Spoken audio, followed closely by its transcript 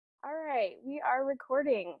right, we are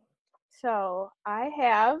recording. So I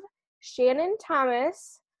have Shannon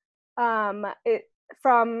Thomas from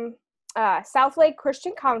Southlake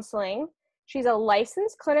Christian Counseling. She's a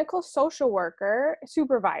licensed clinical social worker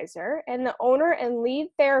supervisor and the owner and lead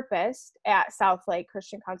therapist at Southlake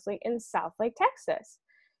Christian Counseling in Southlake, Texas.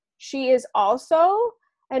 She is also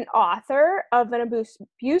an author of an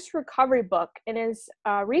abuse recovery book and is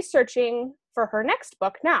researching for her next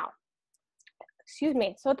book now. Excuse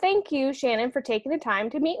me. So thank you, Shannon, for taking the time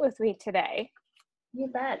to meet with me today. You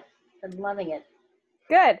bet. I'm loving it.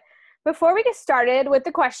 Good. Before we get started with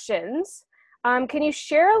the questions, can you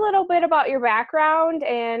share a little bit about your background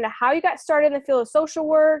and how you got started in the field of social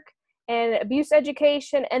work and abuse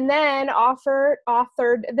education, and then authored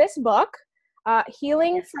this book,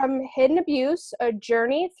 Healing from Hidden Abuse, A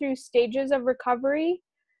Journey Through Stages of Recovery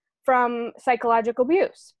from Psychological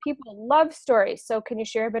Abuse. People love stories, so can you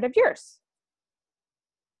share a bit of yours?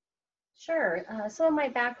 Sure. So in my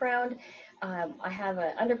background, I have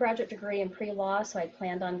an undergraduate degree in pre-law, so I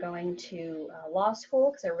planned on going to law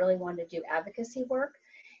school because I really wanted to do advocacy work.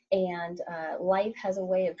 And life has a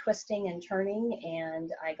way of twisting and turning,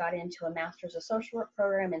 and I got into a master's of social work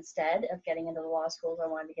program instead of getting into the law schools I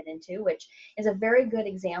wanted to get into, which is a very good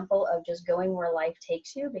example of just going where life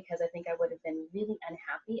takes you, because I think I would have been really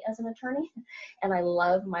unhappy as an attorney, and I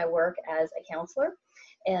love my work as a counselor.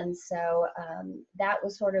 And so that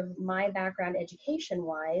was sort of my background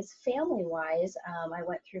education-wise. Family-wise, I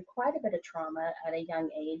went through quite a bit of trauma at a young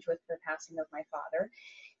age with the passing of my father,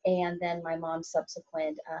 and then my mom's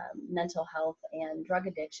subsequent mental health and drug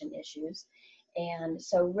addiction issues. And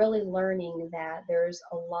so really learning that there's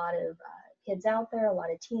a lot of kids out there, a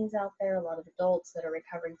lot of teens out there, a lot of adults that are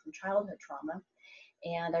recovering from childhood trauma.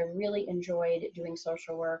 And I really enjoyed doing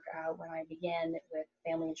social work when I began with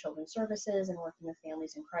Family and Children's Services and working with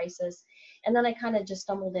families in crisis. And then I kind of just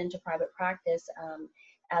stumbled into private practice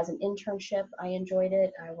as an internship. I enjoyed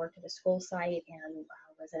it. I worked at a school site and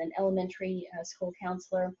was an elementary school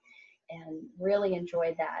counselor, and really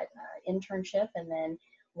enjoyed that internship, and then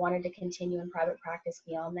wanted to continue in private practice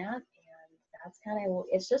beyond that. And that's kind of,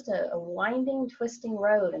 it's just a winding, twisting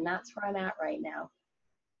road, and that's where I'm at right now.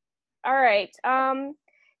 All right.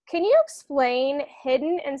 Can you explain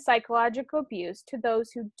hidden and psychological abuse to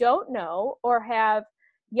those who don't know or have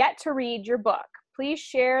yet to read your book? Please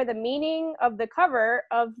share the meaning of the cover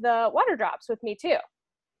of the water drops with me too.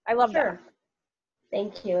 I love that.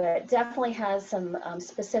 Thank you. It definitely has some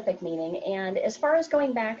specific meaning. And as far as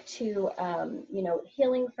going back to,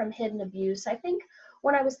 healing from hidden abuse, I think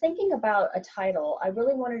when I was thinking about a title, I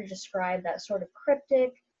really wanted to describe that sort of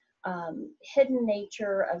cryptic, hidden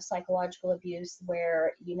nature of psychological abuse,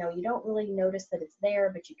 where you don't really notice that it's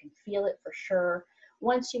there, but you can feel it for sure.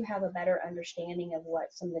 Once you have a better understanding of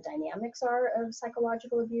what some of the dynamics are of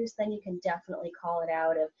psychological abuse, then you can definitely call it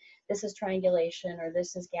out of this is triangulation, or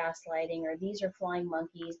this is gaslighting, or these are flying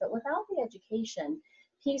monkeys. But without the education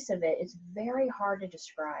piece of it, it's very hard to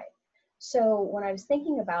describe. So when I was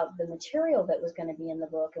thinking about the material that was going to be in the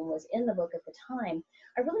book and was in the book at the time,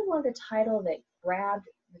 I really wanted a title that grabbed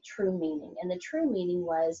the true meaning. And the true meaning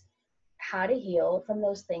was how to heal from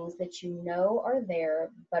those things that you know are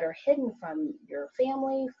there, but are hidden from your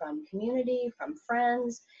family, from community, from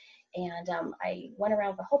friends. And I went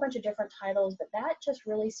around with a whole bunch of different titles, but that just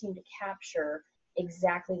really seemed to capture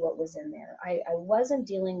exactly what was in there. I wasn't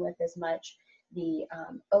dealing with as much the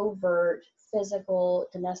overt physical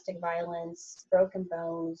domestic violence, broken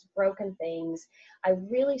bones, broken things. I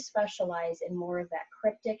really specialize in more of that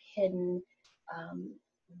cryptic, hidden,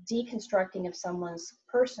 deconstructing of someone's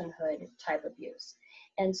personhood type abuse.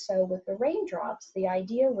 And so with the raindrops, the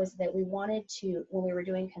idea was that we wanted to, when we were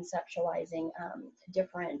doing conceptualizing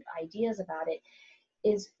different ideas about it,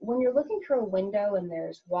 is when you're looking through a window and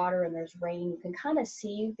there's water and there's rain, you can kind of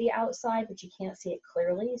see the outside, but you can't see it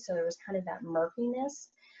clearly. So there was kind of that murkiness.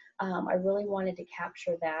 I really wanted to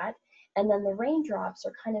capture that. And then the raindrops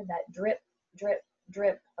are kind of that drip, drip,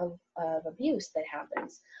 drip of abuse that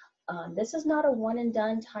happens. This is not a one and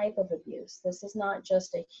done type of abuse. This is not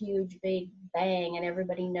just a huge big bang and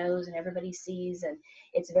everybody knows and everybody sees and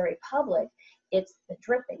it's very public. It's the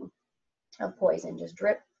dripping of poison, just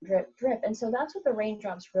drip, drip, drip. And so that's what the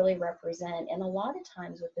raindrops really represent. And a lot of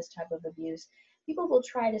times with this type of abuse, people will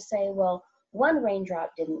try to say, well, one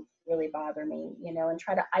raindrop didn't really bother me, and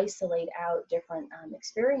try to isolate out different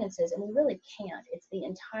experiences. And we really can't. It's the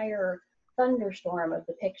entire thunderstorm of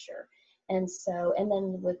the picture. And so, and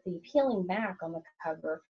then with the peeling back on the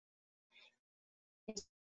cover,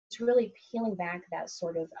 it's really peeling back that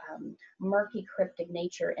sort of murky, cryptic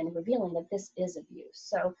nature and revealing that this is abuse.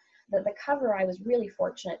 So the cover, I was really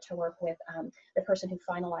fortunate to work with the person who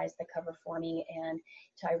finalized the cover for me, and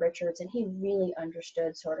Ty Richards, and he really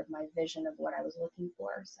understood sort of my vision of what I was looking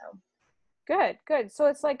for. So good. So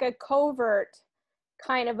it's like a covert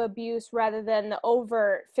kind of abuse rather than the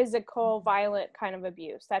overt physical violent kind of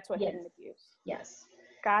abuse. That's what yes, hidden abuse. yes.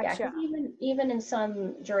 Yeah, Gotcha. because even in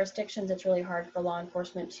some jurisdictions, it's really hard for law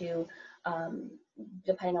enforcement to,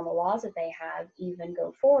 depending on the laws that they have, even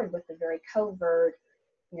go forward with the very covert,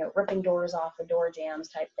 ripping doors off the door jams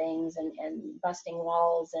type things, and busting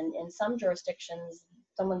walls. And in some jurisdictions,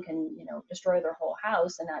 someone can, destroy their whole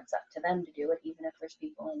house, and that's up to them to do it, even if there's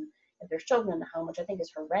if there's children in the home, which I think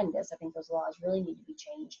is horrendous. I think those laws really need to be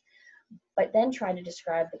changed. But then try to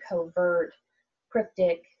describe the covert,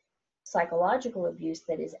 cryptic, psychological abuse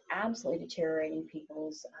that is absolutely deteriorating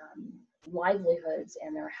people's livelihoods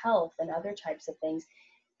and their health and other types of things.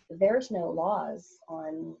 There's no laws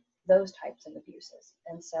on those types of abuses.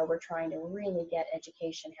 And so we're trying to really get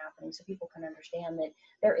education happening so people can understand that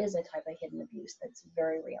there is a type of hidden abuse that's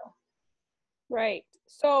very real. Right.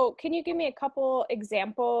 So can you give me a couple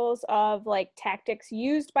examples of like tactics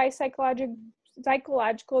used by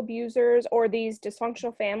psychological abusers or these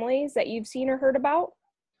dysfunctional families that you've seen or heard about?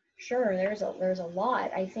 Sure, there's a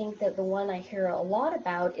lot. I think that the one I hear a lot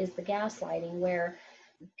about is the gaslighting, where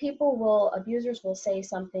abusers will say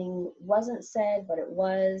something wasn't said, but it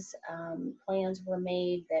was. Plans were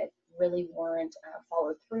made that really weren't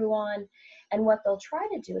followed through on. And what they'll try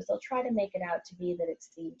to do is they'll try to make it out to be that it's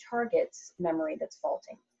the target's memory that's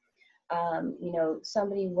faulting.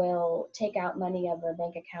 Somebody will take out money of a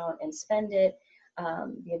bank account and spend it.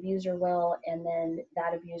 The abuser will, and then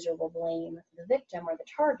that abuser will blame the victim or the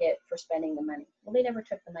target for spending the money. Well, they never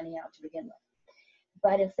took the money out to begin with.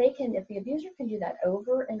 But if the abuser can do that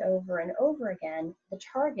over and over and over again, the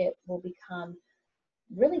target will become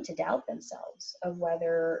really to doubt themselves of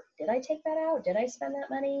whether, did I take that out? Did I spend that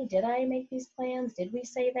money? Did I make these plans? Did we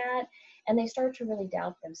say that? And they start to really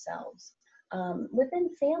doubt themselves. Within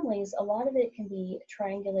families, a lot of it can be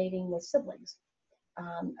triangulating with siblings.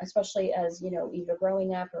 Especially as, either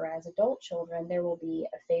growing up or as adult children, there will be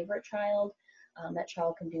a favorite child. That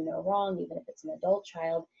child can do no wrong, even if it's an adult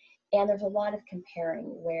child. And there's a lot of comparing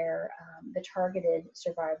where the targeted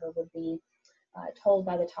survivor would be told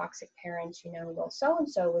by the toxic parents, well,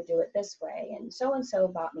 so-and-so would do it this way, and so-and-so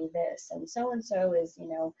bought me this, and so-and-so is,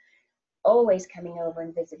 always coming over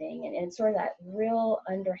and visiting. And it's sort of that real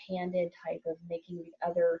underhanded type of making the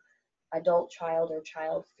other adult child or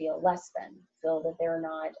child feel less than, feel that they're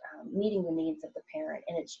not meeting the needs of the parent.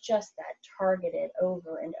 And it's just that targeted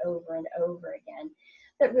over and over and over again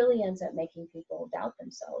that really ends up making people doubt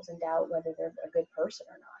themselves and doubt whether they're a good person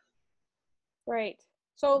or not. Right.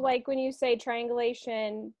 So like when you say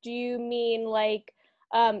triangulation, do you mean like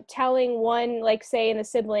telling one, like say in the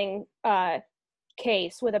sibling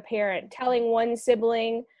case with a parent, telling one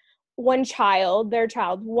sibling, their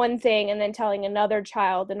child, one thing, and then telling another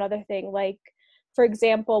child another thing? Like, for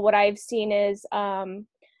example, what I've seen is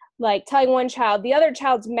like telling one child, the other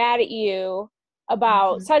child's mad at you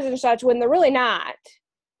about such and such when they're really not,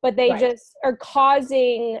 but they just are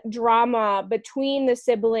causing drama between the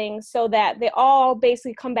siblings so that they all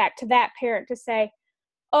basically come back to that parent to say,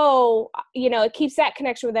 oh, it keeps that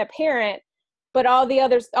connection with that parent, but all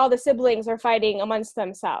the siblings are fighting amongst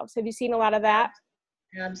themselves. Have you seen a lot of that?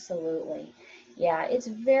 Absolutely. Yeah, it's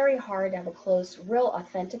very hard to have a real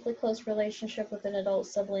authentically close relationship with an adult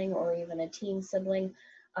sibling or even a teen sibling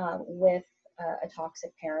with a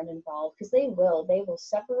toxic parent involved, because they will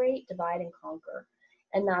separate, divide, and conquer.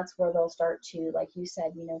 And that's where they'll start to, like you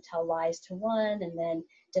said, tell lies to one and then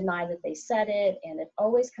deny that they said it. And it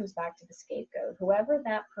always comes back to the scapegoat. Whoever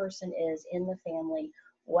that person is in the family,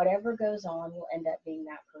 whatever goes on will end up being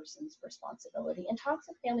that person's responsibility. And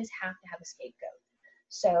toxic families have to have a scapegoat.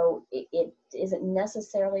 So it isn't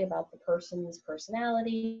necessarily about the person's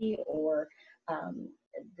personality or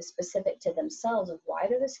the specific to themselves of why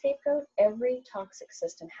they're the scapegoat. Every toxic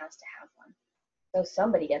system has to have one. So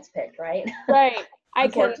somebody gets picked, right? Right.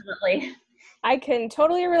 Unfortunately. I can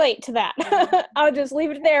totally relate to that. I'll just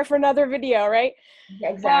leave it there for another video, right?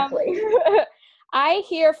 Exactly. I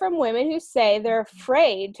hear from women who say they're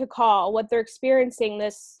afraid to call what they're experiencing,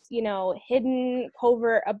 this, hidden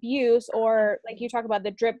covert abuse, or like you talk about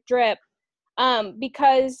the drip,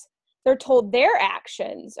 because they're told their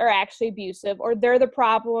actions are actually abusive, or they're the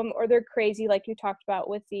problem, or they're crazy, like you talked about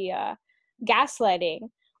with the gaslighting,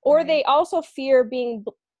 or they also fear being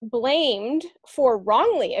blamed for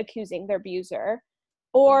wrongly accusing their abuser,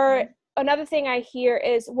 or another thing I hear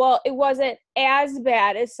is, well, it wasn't as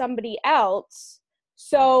bad as somebody else,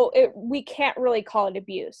 So we can't really call it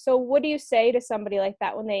abuse. So what do you say to somebody like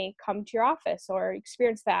that when they come to your office or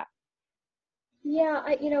experience that? Yeah,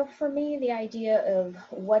 for me, the idea of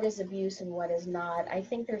what is abuse and what is not, I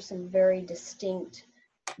think there's some very distinct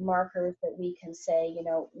markers that we can say,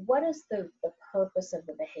 what is the purpose of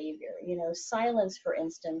the behavior? Silence, for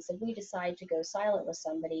instance, if we decide to go silent with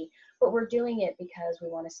somebody, but we're doing it because we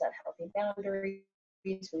want to set healthy boundaries,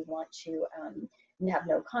 we want to have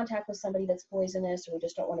no contact with somebody that's poisonous, or we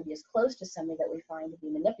just don't want to be as close to somebody that we find to be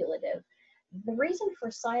manipulative. The reason for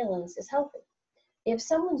silence is healthy. If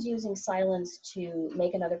someone's using silence to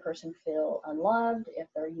make another person feel unloved, if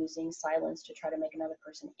they're using silence to try to make another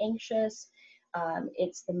person anxious,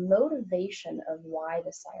 it's the motivation of why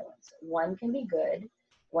the silence. One can be good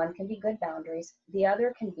boundaries. The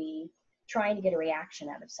other can be trying to get a reaction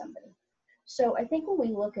out of somebody. So I think when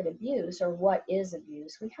we look at abuse, or what is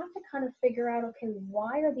abuse, we have to kind of figure out, okay,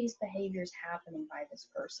 why are these behaviors happening by this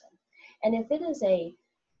person? And if it is a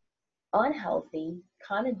unhealthy,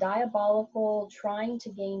 kind of diabolical, trying to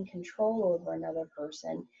gain control over another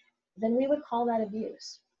person, then we would call that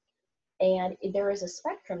abuse. And there is a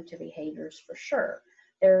spectrum to behaviors for sure.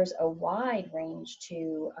 There's a wide range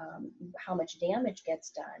to how much damage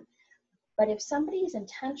gets done. But if somebody is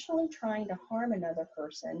intentionally trying to harm another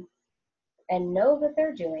person and know that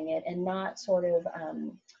they're doing it, and not sort of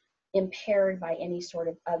impaired by any sort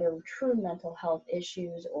of other true mental health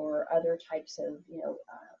issues or other types of,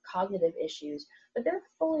 cognitive issues, but they're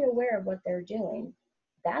fully aware of what they're doing,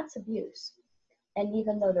 that's abuse. And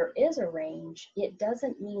even though there is a range, it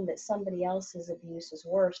doesn't mean that somebody else's abuse is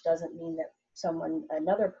worse, doesn't mean that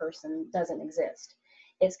another person doesn't exist.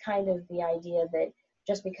 It's kind of the idea that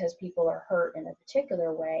just because people are hurt in a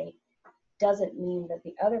particular way doesn't mean that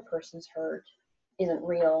the other person's hurt isn't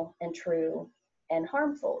real and true and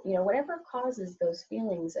harmful. Whatever causes those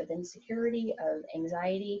feelings of insecurity, of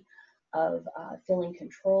anxiety, of feeling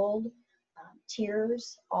controlled,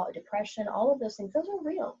 tears, depression, all of those things, those are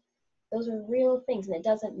real. Those are real things, and it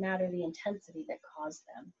doesn't matter the intensity that caused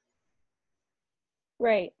them.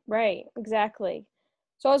 Right, exactly.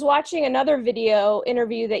 So I was watching another video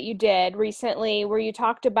interview that you did recently where you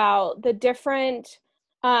talked about the different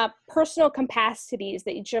personal capacities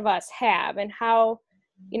that each of us have, and how,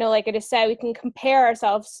 like I just said, we can compare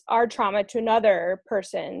our trauma to another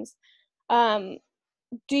person's.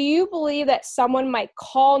 Do you believe that someone might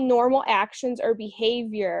call normal actions or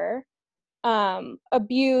behavior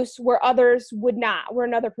abuse where others would not, where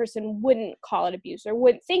another person wouldn't call it abuse or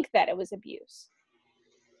wouldn't think that it was abuse?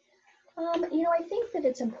 I think that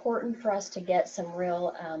it's important for us to get some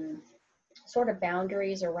real sort of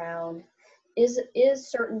boundaries around, is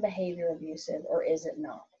certain behavior abusive or is it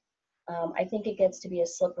not? I think it gets to be a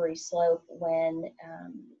slippery slope when,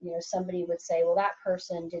 somebody would say, well, that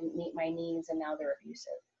person didn't meet my needs and now they're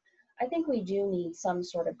abusive. I think we do need some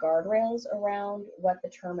sort of guardrails around what the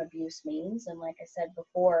term abuse means. And like I said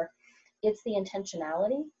before, it's the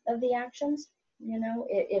intentionality of the actions.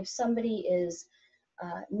 If somebody is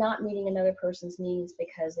not meeting another person's needs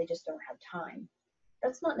because they just don't have time,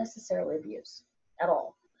 that's not necessarily abuse at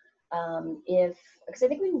all. Because I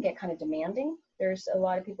think we can get kind of demanding. There's a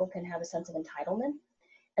lot of people can have a sense of entitlement.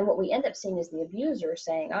 And what we end up seeing is the abuser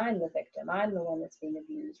saying, I'm the victim, I'm the one that's being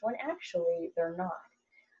abused, when actually they're not.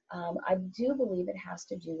 I do believe it has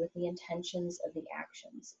to do with the intentions of the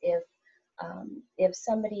actions. If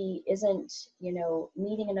somebody isn't,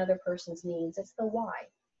 meeting another person's needs, it's the why.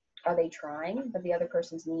 Are they trying, but the other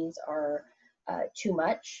person's needs are too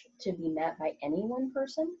much to be met by any one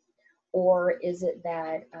person? Or is it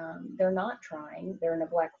that they're not trying, they're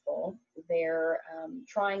neglectful, they're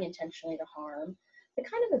trying intentionally to harm? The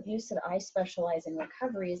kind of abuse that I specialize in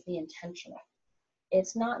recovery is the intentional.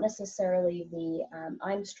 It's not necessarily the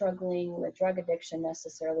I'm struggling with drug addiction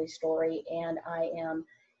necessarily story, and I am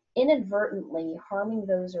inadvertently harming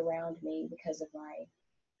those around me because of my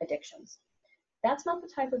addictions. That's not the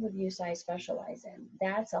type of abuse I specialize in.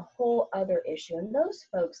 That's a whole other issue. And those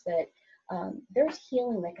folks that there's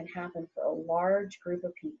healing that can happen for a large group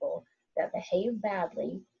of people that behave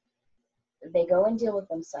badly. They go and deal with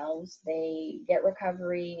themselves. They get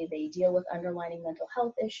recovery. They deal with underlying mental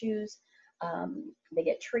health issues. They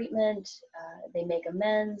get treatment. They make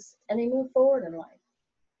amends, and they move forward in life.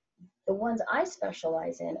 The ones I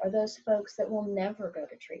specialize in are those folks that will never go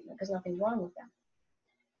to treatment because nothing's wrong with them.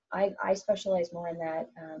 I specialize more in that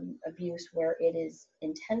abuse where it is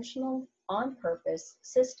intentional, on purpose,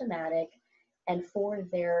 systematic, and for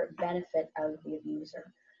their benefit of the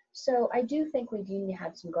abuser. So I do think we do need to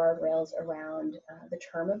have some guardrails around the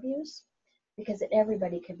term abuse, because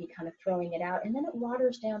everybody could be kind of throwing it out, and then it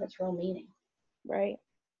waters down its real meaning. Right.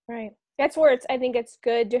 That's where I think it's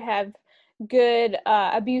good to have good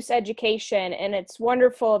abuse education, and it's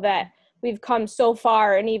wonderful that we've come so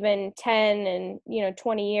far, and even 10 and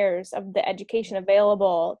 20 years of the education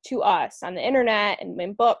available to us on the internet and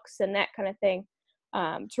in books and that kind of thing,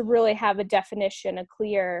 to really have a definition, a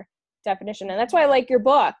clear definition. And that's why I like your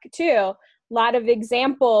book too. A lot of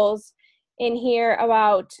examples in here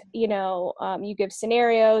about, you give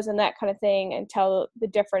scenarios and that kind of thing and tell the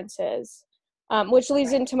differences. Which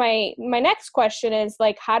leads into my next question is,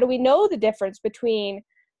 like, how do we know the difference between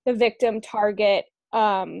the victim, target,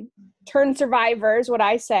 turn survivors, what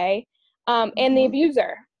I say, and the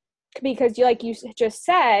abuser? Because like you just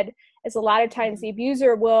said, is a lot of times the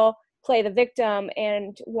abuser will play the victim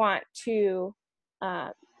and want to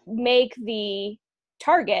make the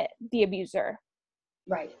target the abuser.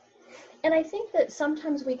 Right. And I think that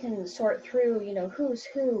sometimes we can sort through, who's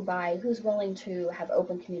who by who's willing to have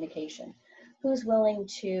open communication, who's willing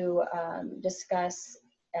to discuss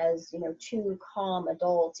as, two calm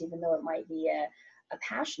adults, even though it might be a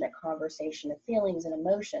passionate conversation of feelings and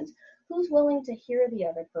emotions, who's willing to hear the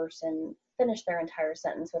other person finish their entire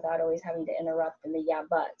sentence without always having to interrupt in the yeah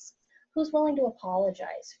buts, who's willing to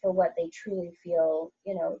apologize for what they truly feel,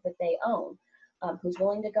 that they own, who's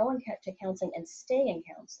willing to go into counseling and stay in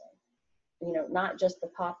counseling. Not just to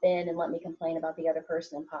pop in and let me complain about the other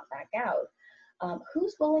person and pop back out.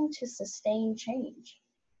 Who's willing to sustain change?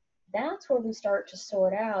 That's where we start to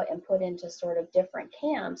sort out and put into sort of different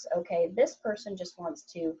camps. Okay, this person just wants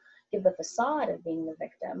to give the facade of being the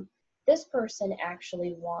victim. This person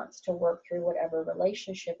actually wants to work through whatever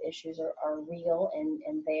relationship issues are real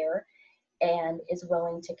and there, and is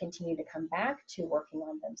willing to continue to come back to working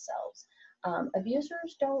on themselves.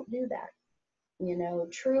 Abusers don't do that.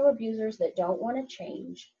 True abusers that don't want to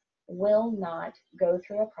change will not go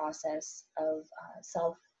through a process of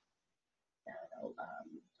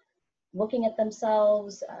looking at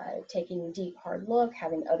themselves, taking a deep, hard look,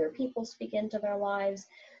 having other people speak into their lives.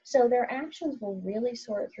 So their actions will really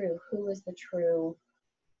sort through who is the true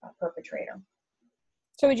perpetrator.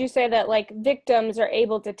 So would you say that, like, victims are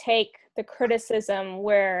able to take the criticism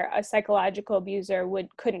where a psychological abuser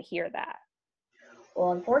couldn't hear that?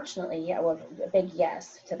 Well, unfortunately, yeah, well, a big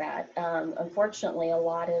yes to that. Unfortunately, a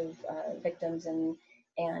lot of victims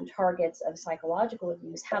and targets of psychological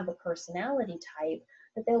abuse have the personality type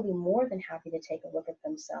that they'll be more than happy to take a look at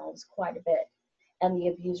themselves quite a bit, and the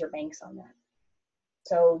abuser banks on that.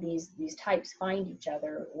 So these types find each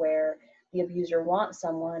other where the abuser wants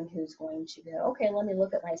someone who's going to go, okay, let me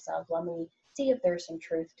look at myself, let me see if there's some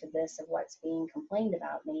truth to this of what's being complained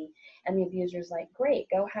about me. And the abuser's like, great,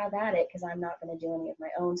 go have at it, because I'm not going to do any of my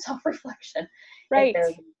own self-reflection. Right.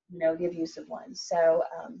 If they're, the abusive ones. So,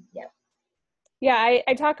 yeah. Yeah,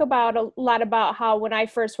 I talk about a lot about how when I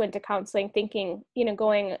first went to counseling, thinking,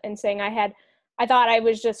 going and saying I thought I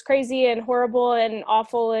was just crazy and horrible and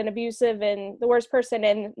awful and abusive and the worst person.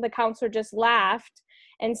 And the counselor just laughed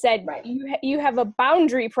and said, right. you have a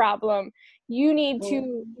boundary problem. You need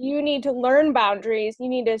to learn boundaries. You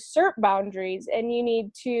need to assert boundaries, and you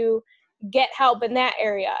need to get help in that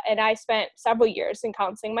area. And I spent several years in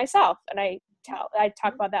counseling myself, and I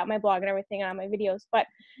talk about that on my blog and everything on my videos. But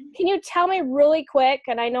can you tell me really quick,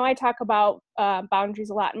 and I know I talk about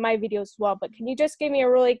boundaries a lot in my videos as well, but can you just give me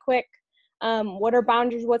a really quick, what are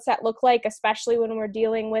boundaries? What's that look like, especially when we're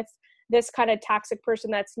dealing with this kind of toxic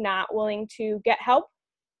person that's not willing to get help?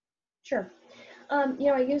 Sure.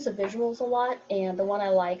 I use the visuals a lot, and the one I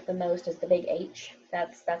like the most is the big H.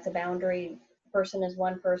 That's a boundary. Person is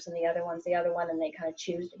one person, the other one's the other one, and they kind of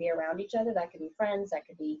choose to be around each other. That could be friends, that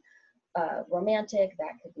could be romantic,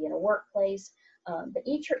 that could be in a workplace, but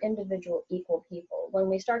each are individual, equal people. When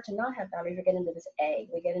we start to not have boundaries, we get into this egg.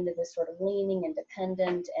 We get into this sort of leaning and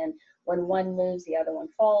dependent, and when one moves, the other one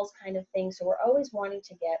falls kind of thing. So we're always wanting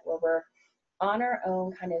to get where we're on our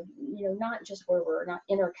own, kind of, not just where we're not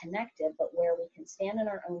interconnected, but where we can stand in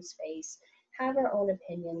our own space, have our own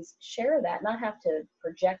opinions, share that, not have to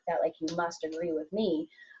project that like you must agree with me,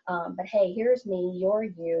 but hey, here's me, you're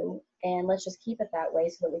you, and let's just keep it that way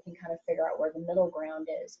so that we can kind of figure out where the middle ground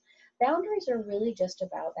is. Boundaries are really just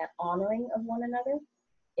about that honoring of one another.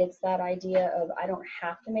 It's that idea of, I don't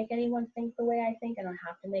have to make anyone think the way I think. I don't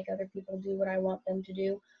have to make other people do what I want them to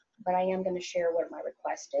do, but I am going to share what my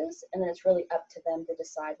request is. And then it's really up to them to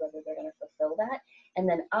decide whether they're going to fulfill that. And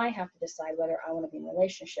then I have to decide whether I want to be in a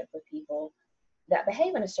relationship with people that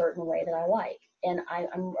behave in a certain way that I like. And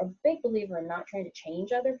I'm a big believer in not trying to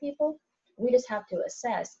change other people. We just have to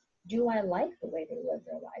assess, do I like the way they live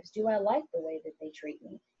their lives? Do I like the way that they treat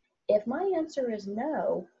me? If my answer is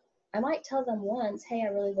no, I might tell them once, hey,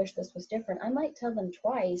 I really wish this was different. I might tell them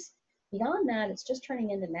twice, Beyond that, it's just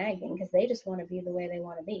turning into nagging because they just want to be the way they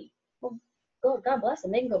want to be. Well, God bless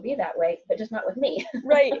them. They can go be that way, but just not with me.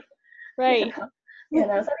 Right. You Right. know? So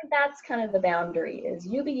I think that's kind of the boundary is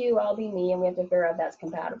you be you, I'll be me, and we have to figure out if that's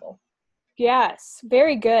compatible. Yes.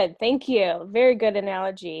 Very good. Thank you. Very good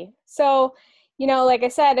analogy. So, like I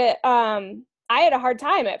said, I had a hard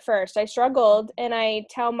time at first. I struggled, and I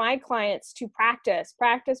tell my clients to practice,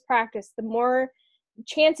 practice, practice. The more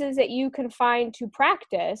chances that you can find to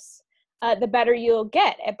practice, the better you'll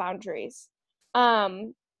get at boundaries.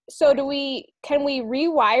 So can we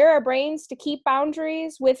rewire our brains to keep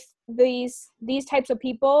boundaries with these types of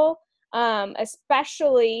people,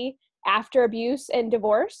 especially after abuse and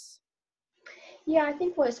divorce? Yeah, I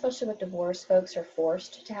think especially with divorce, folks are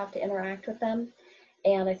forced to have to interact with them.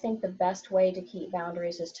 And I think the best way to keep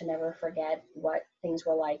boundaries is to never forget what things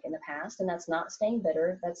were like in the past. And that's not staying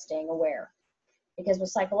bitter, that's staying aware. Because with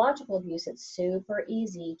psychological abuse, it's super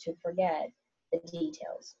easy to forget the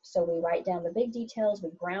details. So we write down the big details, we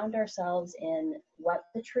ground ourselves in what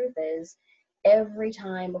the truth is every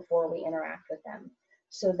time before we interact with them.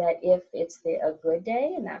 So that if it's a good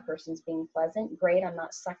day and that person's being pleasant, great, I'm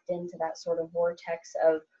not sucked into that sort of vortex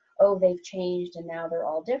of, oh, they've changed and now they're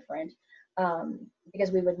all different.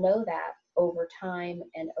 Because we would know that over time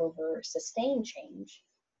and over sustained change,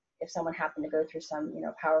 if someone happened to go through some,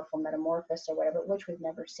 powerful metamorphosis or whatever, which we've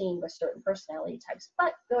never seen with certain personality types,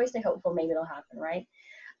 but we always stay hopeful, maybe it'll happen, right?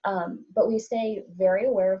 But we stay very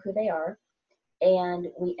aware of who they are,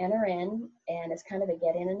 and we enter in, and it's kind of a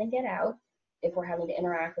get in and a get out if we're having to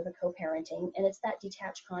interact with a co-parenting, and it's that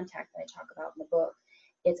detached contact that I talk about in the book.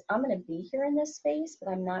 It's, I'm going to be here in this space,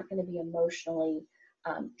 but I'm not going to be emotionally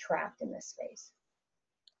trapped in this space.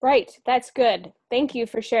 Right. That's good. Thank you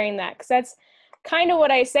for sharing that, because that's kind of what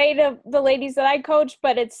I say to the ladies that I coach,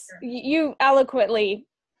 but it's you eloquently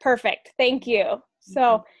perfect. Thank you.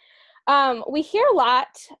 So we hear a lot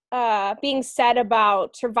being said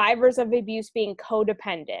about survivors of abuse being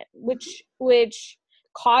codependent, which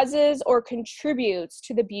causes or contributes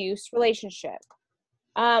to the abuse relationship.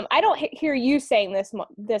 I don't hear you saying this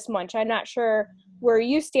much. I'm not sure where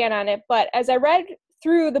you stand on it, but as I read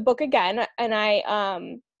through the book again, and I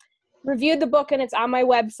reviewed the book, and it's on my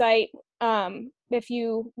website if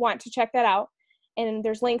you want to check that out, and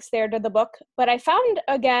there's links there to the book. But I found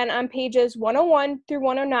again on pages 101 through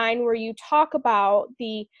 109 where you talk about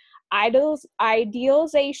the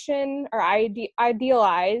idealization or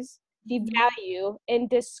idealize, devalue, and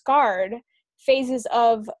discard phases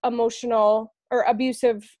of emotional or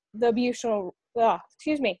abusive, the abusive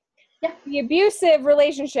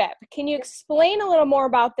relationship. Can you explain a little more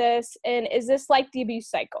about this? And is this like the abuse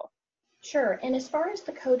cycle? Sure. And as far as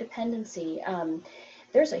the codependency,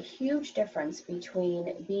 there's a huge difference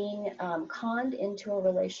between being conned into a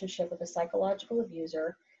relationship with a psychological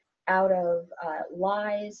abuser out of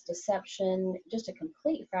lies, deception, just a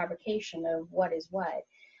complete fabrication of what is what,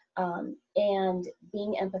 and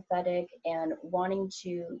being empathetic and wanting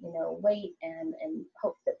to, wait and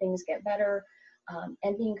hope that things get better,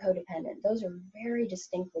 and being codependent. Those are very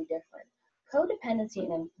distinctly different. Codependency,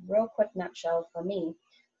 in a real quick nutshell for me,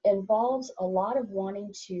 involves a lot of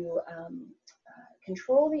wanting to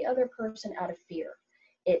control the other person out of fear.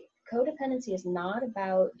 Codependency is not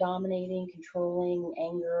about dominating, controlling,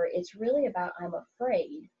 anger. It's really about, I'm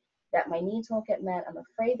afraid that my needs won't get met. I'm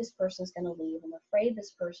afraid this person's going to leave. I'm afraid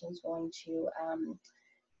this person's going to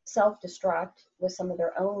self-destruct with some of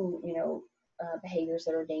their own, behaviors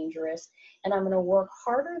that are dangerous. And I'm going to work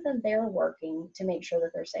harder than they're working to make sure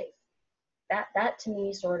that they're safe. That to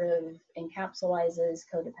me sort of encapsulates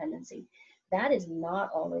codependency. That is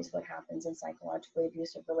not always what happens in psychologically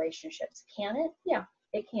abusive relationships. Can it? Yeah,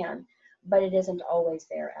 it can, but it isn't always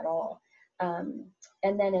there at all.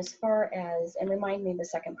 And then as far as, and remind me the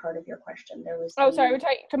second part of your question. There was we're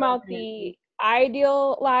talking about the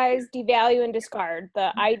idealize, devalue, and discard,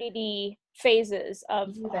 the IDD phases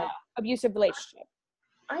of abusive relationship.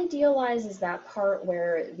 Idealize is that part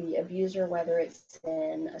where the abuser, whether it's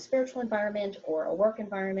in a spiritual environment or a work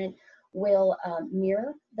environment, will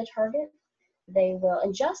mirror the target. They will,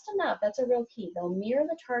 and just enough, that's a real key. They'll mirror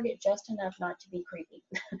the target just enough not to be creepy.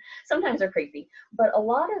 Sometimes they're creepy, but a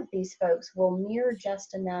lot of these folks will mirror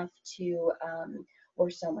just enough to, we're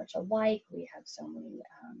so much alike. We have so many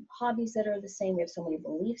hobbies that are the same. We have so many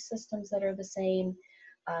belief systems that are the same.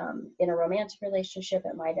 In a romantic relationship,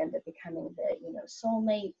 it might end up becoming the,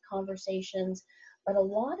 soulmate conversations. But a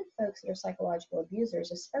lot of folks that are psychological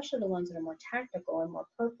abusers, especially the ones that are more tactical and more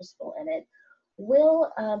purposeful in it, will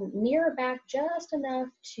mirror back just enough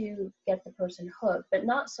to get the person hooked, but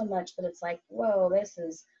not so much that it's like, whoa, this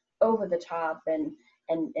is over the top and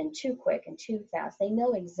and too quick and too fast. They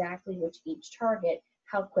know exactly which each target,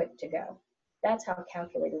 how quick to go. That's how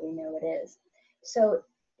calculated we know it is. So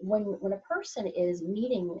when a person is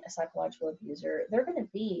meeting a psychological abuser, they're going to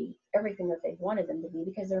be everything that they've wanted them to be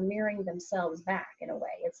because they're mirroring themselves back in a way.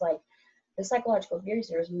 It's like the psychological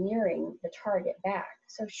abuser is mirroring the target back.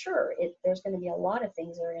 So sure, there's going to be a lot of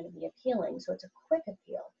things that are going to be appealing. So it's a quick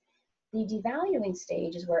appeal. The devaluing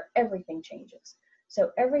stage is where everything changes. So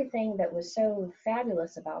everything that was so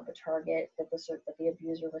fabulous about the target that the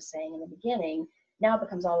abuser was saying in the beginning now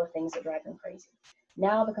becomes all the things that drive them crazy.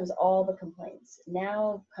 Now becomes all the complaints.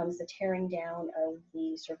 Now comes the tearing down of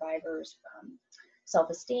the survivor's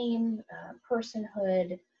self-esteem,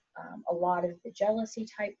 personhood. A lot of the jealousy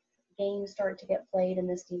type games start to get played in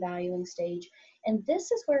this devaluing stage. And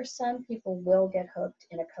this is where some people will get hooked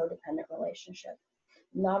in a codependent relationship.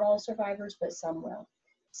 Not all survivors, but some will.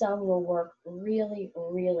 Some will work really,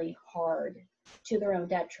 really hard to their own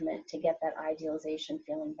detriment to get that idealization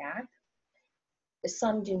feeling back.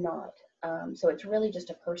 Some do not. So it's really just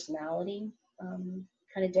a personality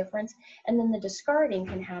kind of difference. And then the discarding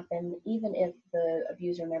can happen even if the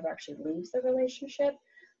abuser never actually leaves the relationship,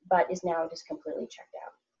 but is now just completely checked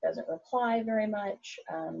out. Doesn't reply very much,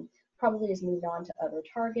 probably has moved on to other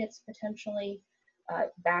targets potentially,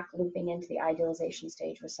 back looping into the idealization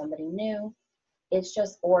stage with somebody new. It's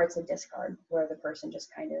just, or it's a discard where the person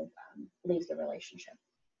just kind of leaves the relationship.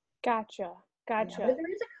 Gotcha. Yeah, but if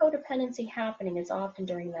there is a codependency happening, it's often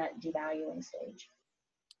during that devaluing stage.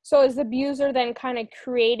 So is the abuser then kind of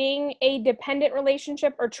creating a dependent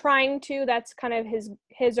relationship or trying to? That's kind of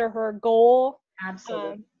his or her goal.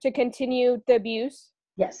 Absolutely. To continue the abuse?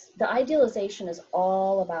 Yes. The idealization is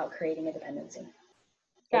all about creating a dependency.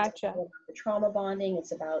 Gotcha. It's about the trauma bonding.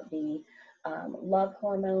 It's about the love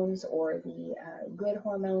hormones or the good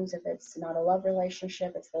hormones. If it's not a love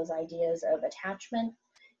relationship, it's those ideas of attachment.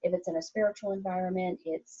 If it's in a spiritual environment,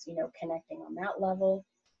 it's, connecting on that level.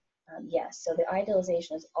 Yes, so the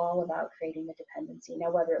idealization is all about creating the dependency. Now,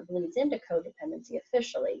 whether it bleeds into codependency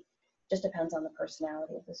officially just depends on the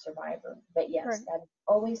personality of the survivor. But yes, right. That is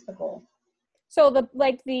always the goal. So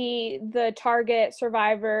the target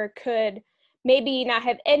survivor could maybe not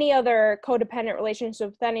have any other codependent relationship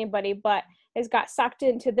with anybody, but has got sucked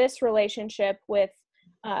into this relationship with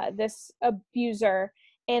this abuser,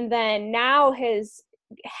 and then now has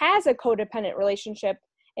a codependent relationship.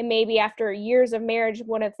 And maybe after years of marriage,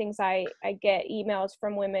 one of the things I get emails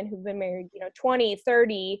from women who've been married, 20,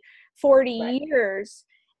 30, 40 right. years,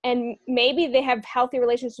 and maybe they have healthy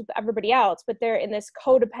relationships with everybody else, but they're in this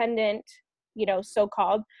codependent,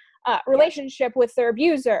 so-called relationship with their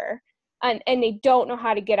abuser, and they don't know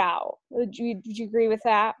how to get out. Would you agree with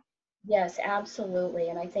that? Yes, absolutely.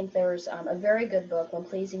 And I think there's a very good book, When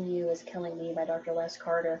Pleasing You is Killing Me by Dr. Les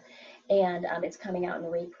Carter. And it's coming out in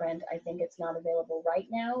reprint. I think it's not available right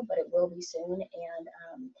now, but it will be soon.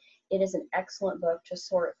 And it is an excellent book to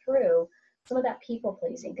sort through some of that people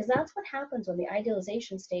pleasing, because that's what happens when the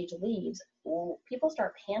idealization stage leaves. People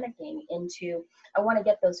start panicking into, I want to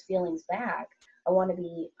get those feelings back. I want to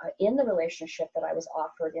be in the relationship that I was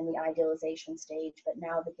offered in the idealization stage, but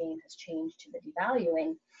now the game has changed to the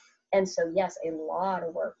devaluing. And so, yes, a lot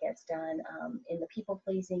of work gets done in the people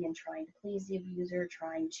pleasing and trying to please the abuser,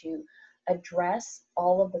 trying to address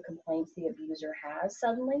all of the complaints the abuser has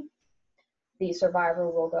suddenly. The survivor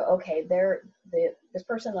will go, okay, this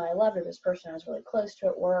person that I loved, or this person I was really close to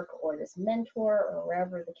at work, or this mentor, or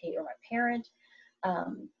wherever the case, or my parent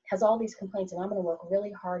has all these complaints, and I'm going to work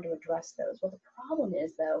really hard to address those. Well, the problem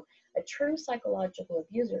is, though, a true psychological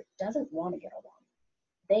abuser doesn't want to get along.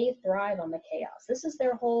 They thrive on the chaos. This is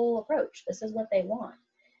their whole approach. This is what they want.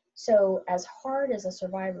 So as hard as a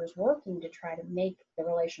survivor is working to try to make the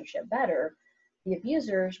relationship better, the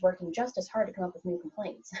abuser is working just as hard to come up with new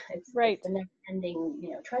complaints. It's the never-ending,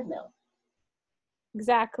 treadmill.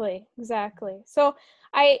 Exactly. So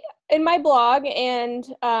in my blog, and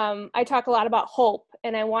I talk a lot about hope,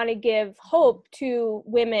 and I want to give hope to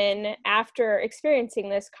women after experiencing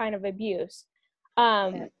this kind of abuse.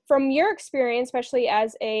 From your experience, especially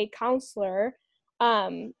as a counselor,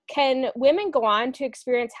 can women go on to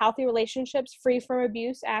experience healthy relationships free from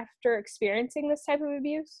abuse after experiencing this type of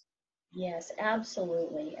abuse? Yes,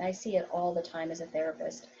 absolutely. I see it all the time as a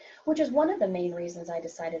therapist, which is one of the main reasons I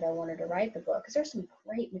decided I wanted to write the book, because there's some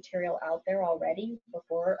great material out there already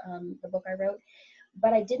before the book I wrote.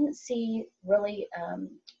 But I didn't see really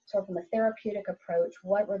sort of from a therapeutic approach,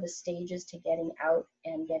 what were the stages to getting out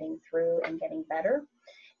and getting through and getting better.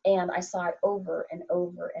 And I saw it over and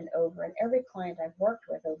over and over. And every client I've worked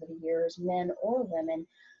with over the years, men or women,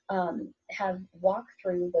 have walked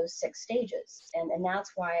through those 6 stages. And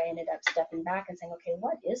that's why I ended up stepping back and saying, okay,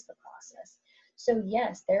 what is the process? So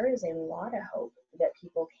yes, there is a lot of hope that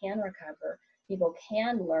people can recover. People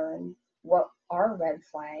can learn what are red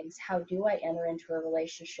flags. How do I enter into a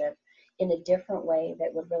relationship in a different way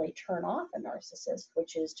that would really turn off a narcissist,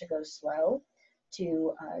 which is to go slow,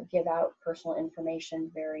 to give out personal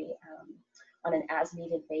information very on an as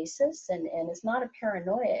needed basis. And it's not a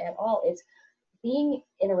paranoia at all. It's being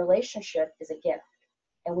in a relationship is a gift,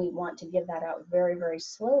 and we want to give that out very, very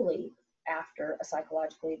slowly after a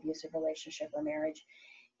psychologically abusive relationship or marriage.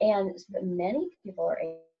 And many people are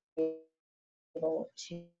able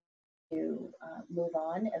to move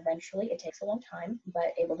on eventually. It takes a long time,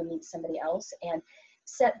 but able to meet somebody else and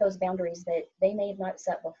set those boundaries that they may have not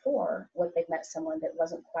set before what they've met someone that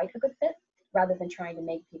wasn't quite a good fit, rather than trying to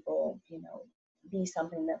make people, be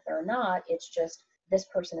something that they're not. It's just this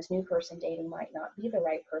new person dating might not be the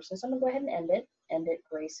right person. So I'm gonna go ahead and end it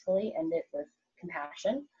gracefully, end it with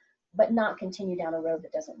compassion, but not continue down a road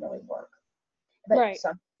that doesn't really work. But right.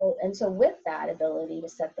 So with that ability to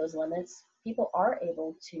set those limits, people are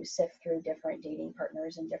able to sift through different dating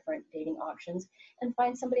partners and different dating options and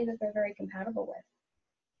find somebody that they're very compatible with.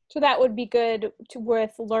 So that would be good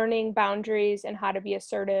with learning boundaries and how to be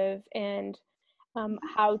assertive and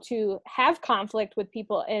how to have conflict with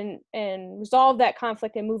people and resolve that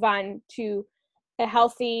conflict and move on to a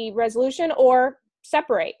healthy resolution or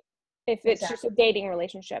separate if it's just a dating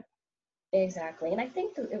relationship. Exactly. And I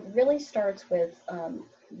think that it really starts with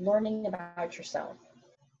learning about yourself.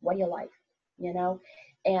 What do you like,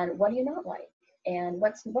 and what do you not like? And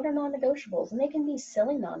what are non-negotiables? And they can be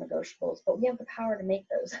silly non-negotiables, but we have the power to make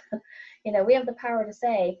those. We have the power to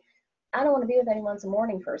say, I don't want to be with anyone who's a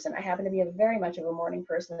morning person. I happen to be very much of a morning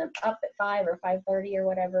person. I'm up at 5 or 5:30 or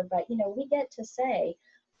whatever. But, we get to say,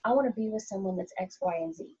 I want to be with someone that's X, Y,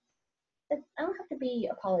 and Z. I don't have to be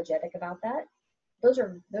apologetic about that. Those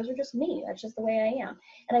are just me. That's just the way I am.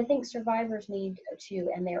 And I think survivors need to,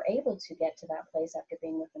 and they're able to get to that place after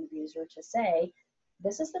being with an abuser to say,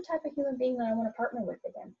 this is the type of human being that I want to partner with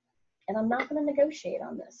again. And I'm not going to negotiate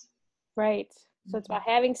on this. Right. So it's about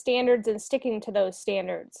having standards and sticking to those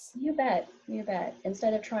standards. You bet.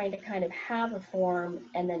 Instead of trying to kind of have a form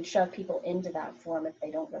and then shove people into that form if they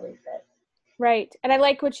don't really fit. Right. And I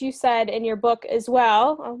like what you said in your book as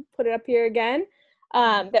well. I'll put it up here again.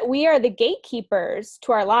 That we are the gatekeepers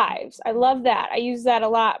to our lives. I love that. I use that a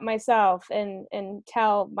lot myself and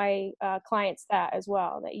tell my clients that as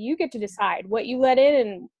well, that you get to decide what you let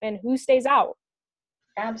in and who stays out.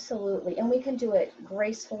 Absolutely. And we can do it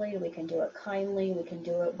gracefully. We can do it kindly. We can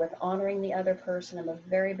do it with honoring the other person. I'm a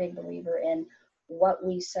very big believer in what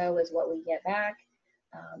we sow is what we get back.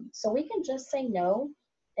 So we can just say no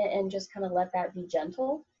and just kind of let that be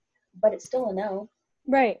gentle, but it's still a no.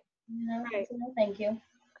 Right. Right. So no, thank you.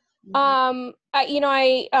 I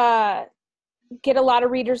get a lot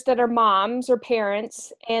of readers that are moms or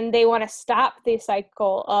parents, and they want to stop the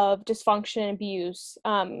cycle of dysfunction and abuse,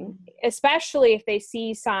 especially if they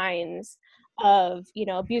see signs of,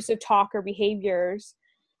 abusive talk or behaviors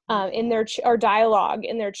in their or dialogue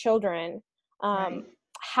in their children. Right.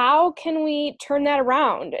 How can we turn that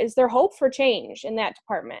around? Is there hope for change in that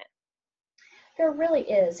department? There really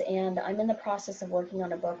is, and I'm in the process of working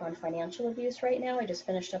on a book on financial abuse right now. I just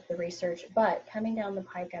finished up the research, but coming down the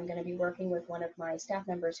pike, I'm going to be working with one of my staff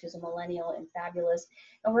members who's a millennial and fabulous,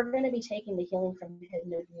 and we're going to be taking the Healing from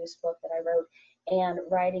Hidden Abuse book that I wrote and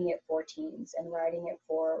writing it for teens and writing it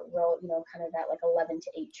for, kind of that like 11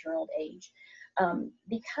 to 8-year-old age,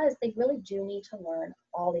 because they really do need to learn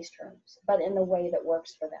all these terms, but in a way that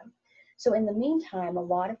works for them. So in the meantime, a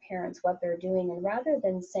lot of parents, what they're doing, and rather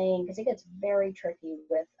than saying, because it gets very tricky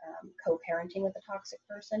with co-parenting with a toxic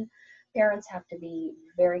person, parents have to be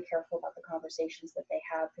very careful about the conversations that they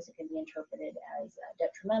have because it can be interpreted as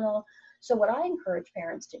detrimental. So what I encourage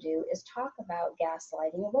parents to do is talk about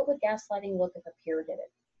gaslighting and what would gaslighting look if a peer did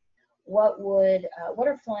it? What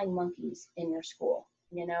are flying monkeys in your school?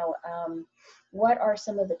 What are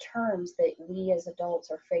some of the terms that we as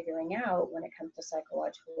adults are figuring out when it comes to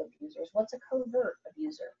psychological abusers? What's a covert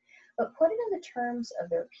abuser? But put it in the terms of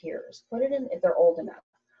their peers. Put it in if they're old enough.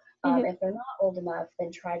 If they're not old enough,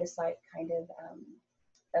 then try to kind of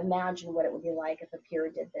imagine what it would be like if a peer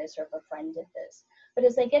did this or if a friend did this. But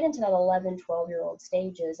as they get into that 11, 12-year-old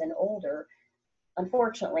stages and older,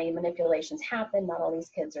 unfortunately, manipulations happen. Not all these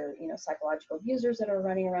kids are, psychological abusers that are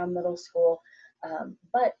running around middle school.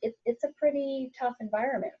 But it's a pretty tough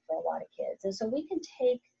environment for a lot of kids. And so we can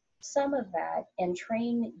take some of that and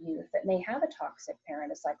train youth that may have a toxic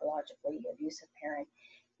parent, a psychologically abusive parent,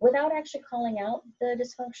 without actually calling out the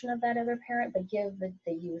dysfunction of that other parent, but give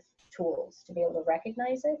the youth tools to be able to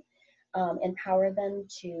recognize it, empower them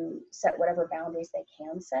to set whatever boundaries they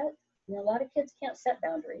can set. You know, a lot of kids can't set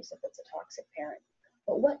boundaries if it's a toxic parent,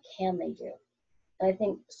 but what can they do? And I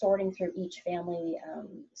think sorting through each family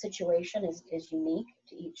situation is unique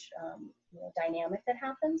to each dynamic that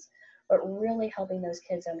happens, but really helping those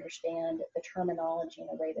kids understand the terminology in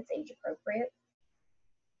a way that's age appropriate.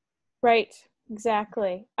 Right.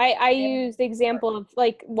 Exactly. I use the example of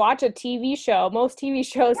like watch a TV show. Most TV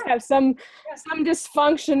shows have some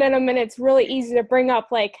dysfunction in them, and it's really easy to bring up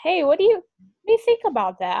like, hey, what do you think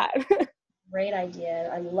about that? Great idea.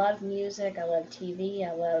 I love music. I love TV.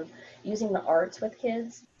 I love using the arts with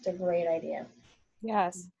kids. It's a great idea.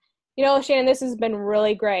 Yes. You know, Shannon, this has been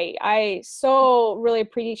really great. I so really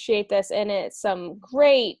appreciate this, and it's some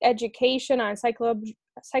great education on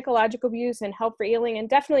psychological abuse and help for healing, and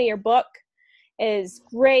definitely your book is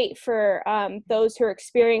great for those who are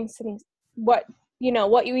experiencing what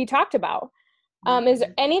we talked about. Is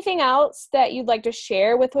there anything else that you'd like to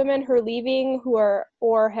share with women who are leaving, who are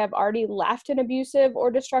or have already left an abusive or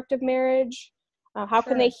destructive marriage? How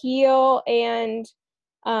can they heal? And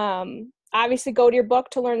obviously go to your book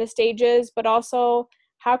to learn the stages, but also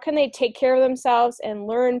how can they take care of themselves and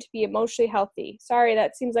learn to be emotionally healthy? Sorry,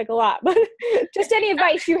 that seems like a lot, but just any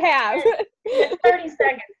advice you have. 30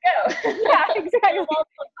 seconds, go. Yeah, exactly. All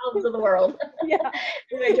the problems of the world. Yeah.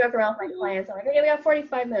 I joke around with my clients. I'm like, okay, we got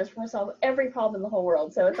 45 minutes. We're going to solve every problem in the whole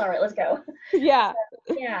world. So it's all right. Let's go. Yeah.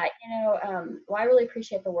 So, yeah. Well, I really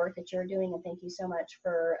appreciate the work that you're doing. And thank you so much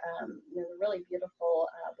for the really beautiful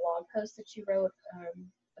blog post that you wrote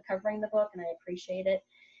covering the book. And I appreciate it.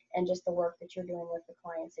 And just the work that you're doing with the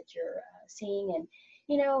clients that you're seeing. And,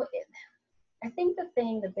 I think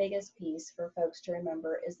the biggest piece for folks to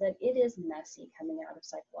remember is that it is messy coming out of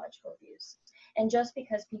psychological abuse. And just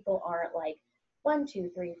because people aren't like 1,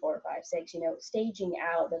 2, 3, 4, 5, 6, staging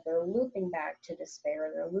out, that they're looping back to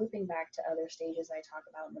despair, they're looping back to other stages I talk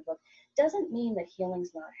about in the book, doesn't mean that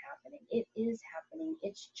healing's not happening. It is happening.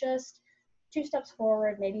 It's just 2 steps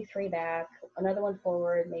forward, maybe 3 back, another one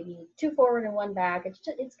forward, maybe 2 forward and 1 back. It's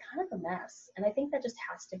kind of a mess. And I think that just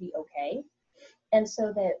has to be okay. And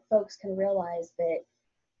so that folks can realize that,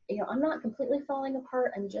 I'm not completely falling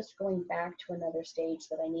apart. I'm just going back to another stage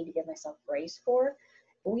that I need to give myself grace for.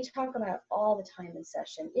 But we talk about all the time in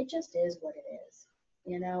session. It just is what it is.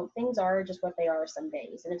 Things are just what they are some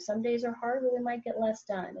days. And if some days are hard, well, we might get less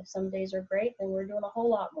done. If some days are great, then we're doing a whole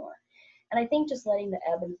lot more. And I think just letting the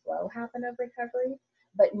ebb and flow happen of recovery,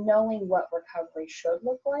 but knowing what recovery should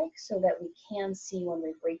look like so that we can see when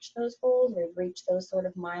we've reached those goals, we've reached those sort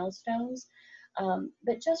of milestones.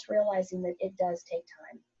 But just realizing that it does take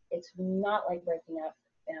time. It's not like breaking up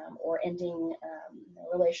or ending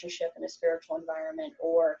a relationship in a spiritual environment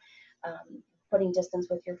or putting distance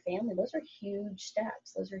with your family. Those are huge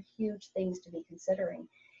steps. Those are huge things to be considering.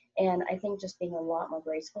 And I think just being a lot more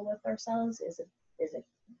graceful with ourselves is a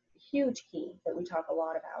huge key that we talk a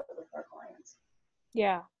lot about with our clients.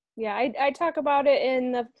 Yeah. I talk about it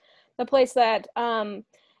in the place that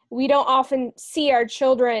we don't often see our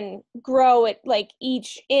children grow at like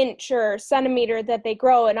each inch or centimeter that they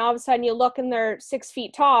grow, and all of a sudden you look and they're 6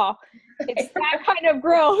 feet tall. It's that kind of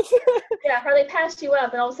growth. Yeah, or they passed you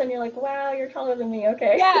up and all of a sudden you're like, wow, you're taller than me.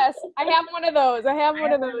 Okay. Yes, I have one of those.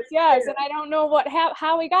 Yes, and I don't know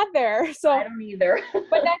how we got there. So I don't either.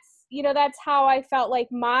 But that's how I felt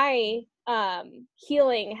like my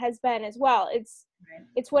healing has been as well.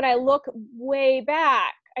 It's when I look way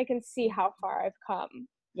back, I can see how far I've come.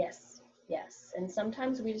 Yes. And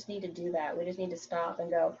sometimes we just need to do that. We just need to stop and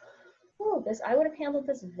go, oh, I would have handled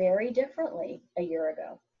this very differently a year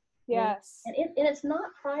ago. Yes. And it's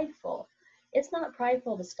not prideful. It's not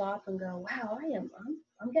prideful to stop and go, wow,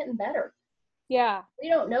 I'm getting better. Yeah. We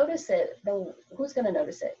don't notice it, though. Who's going to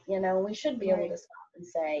notice it? We should be able to stop and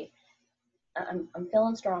say, I'm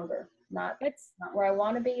feeling stronger. Not where I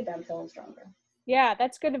want to be, but I'm feeling stronger. Yeah,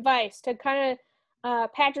 that's good advice, to kind of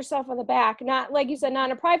pat yourself on the back, not like you said, not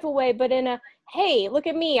in a prideful way, but in a, hey, look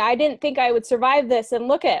at me. I didn't think I would survive this, and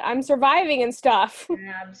look at, I'm surviving and stuff.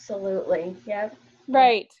 Absolutely. Yep.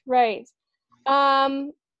 Right.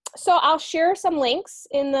 So I'll share some links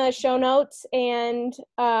in the show notes, and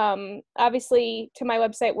obviously to my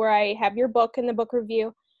website where I have your book and the book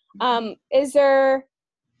review. Is there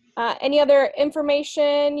any other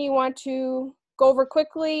information you want to go over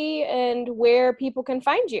quickly, and where people can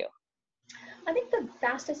find you? I think the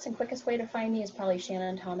fastest and quickest way to find me is probably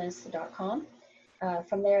shannonthomas.com.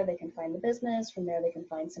 From there, they can find the business. From there, they can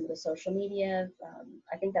find some of the social media.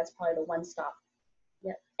 I think that's probably the one stop.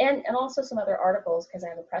 Yeah, and also some other articles, because I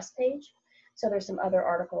have a press page. So there's some other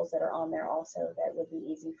articles that are on there also that would be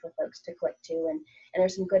easy for folks to click to. And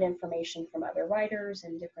there's some good information from other writers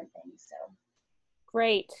and different things. So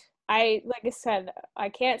Great. Like I said, I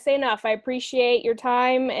can't say enough. I appreciate your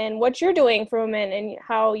time and what you're doing for women and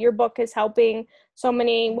how your book is helping so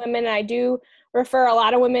many women. I do refer a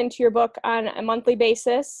lot of women to your book on a monthly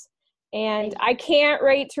basis. And I can't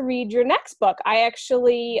wait to read your next book. I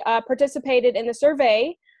actually participated in the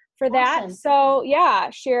survey for that. Awesome. So yeah,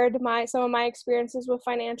 shared some of my experiences with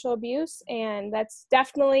financial abuse. And that's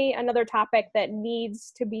definitely another topic that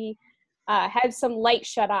needs to be had some light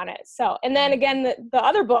shed on it. So, and then again, the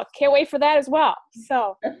other book, can't wait for that as well.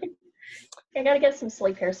 So I gotta get some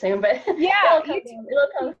sleep here soon, but yeah,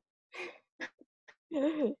 it'll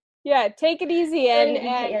come. Yeah, take it easy and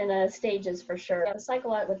in stages for sure. Yeah, the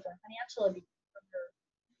cycle out with the financial abuse.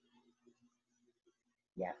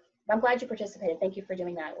 Yeah, I'm glad you participated. Thank you for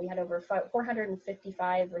doing that. We had over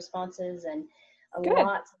 455 responses and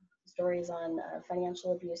lots of stories on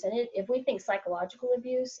financial abuse. And if we think psychological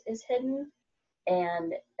abuse is hidden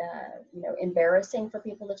and embarrassing for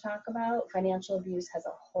people to talk about, financial abuse has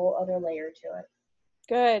a whole other layer to it.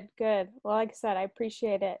 Good. Well, like I said, I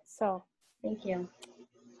appreciate it. So thank you.